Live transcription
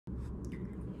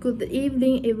Good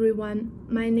evening, everyone.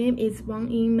 My name is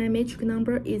Wang. My metric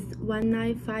number is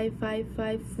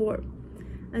 195554.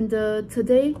 And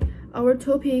today, our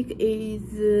topic is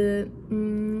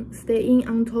staying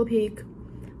on topic.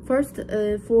 First,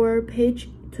 for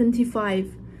page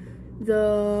 25,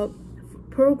 the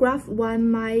paragraph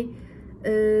 1, my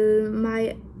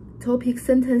topic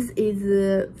sentence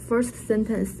is first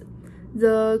sentence.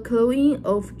 The cloning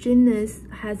of genes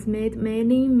has made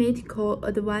many medical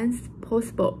advances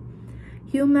possible.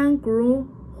 Human growth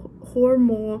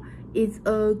hormone is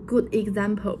a good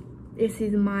example. This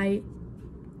is my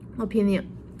opinion.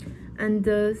 And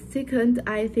second,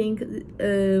 I think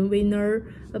we know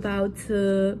about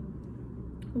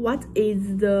what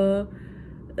is the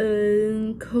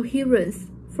coherence.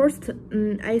 First,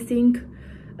 I think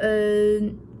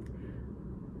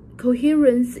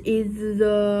coherence is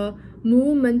the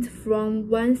movement from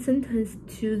one sentence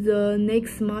to the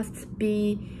next must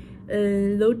be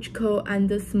logical and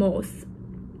smooth.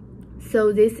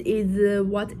 So this is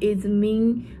what is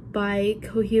meant by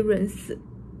coherence.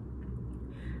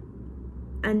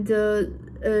 And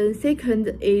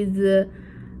second is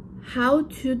how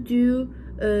to do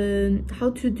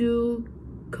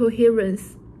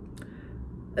coherence.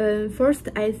 First,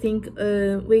 I think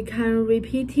we can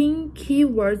repeating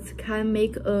keywords can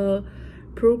make a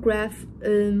paragraph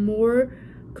more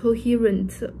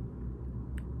coherent.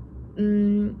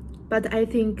 But I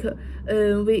think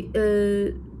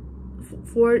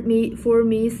for me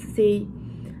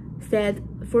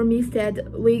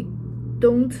said we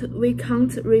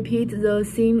can't repeat the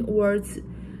same words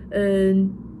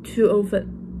too often.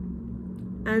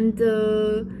 And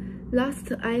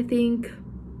last, I think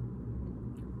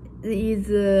is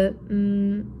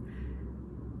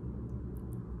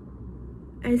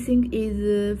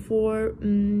for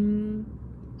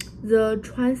the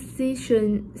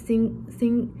transition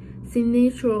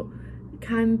signature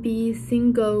can be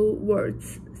single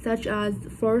words such as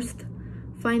first,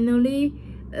 finally,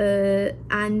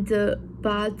 and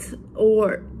but,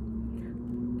 or.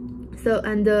 So,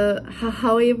 and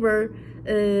however,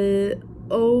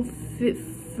 all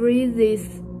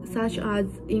phrases such as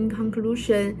in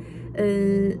conclusion,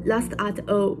 last at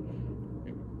all,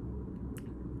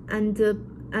 and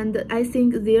I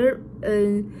think there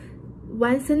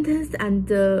one sentence and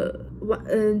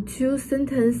two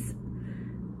sentences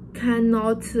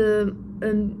cannot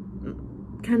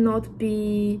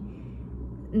be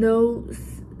no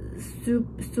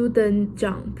student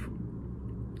jump.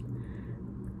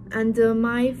 And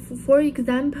for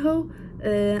example,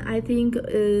 I think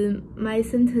my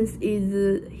sentence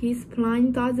is his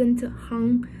plan doesn't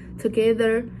hang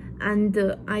together and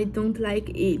I don't like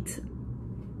it.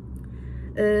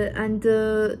 And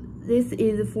this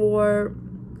is for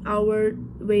our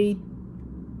way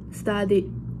study.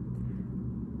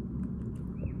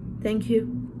 Thank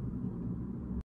you.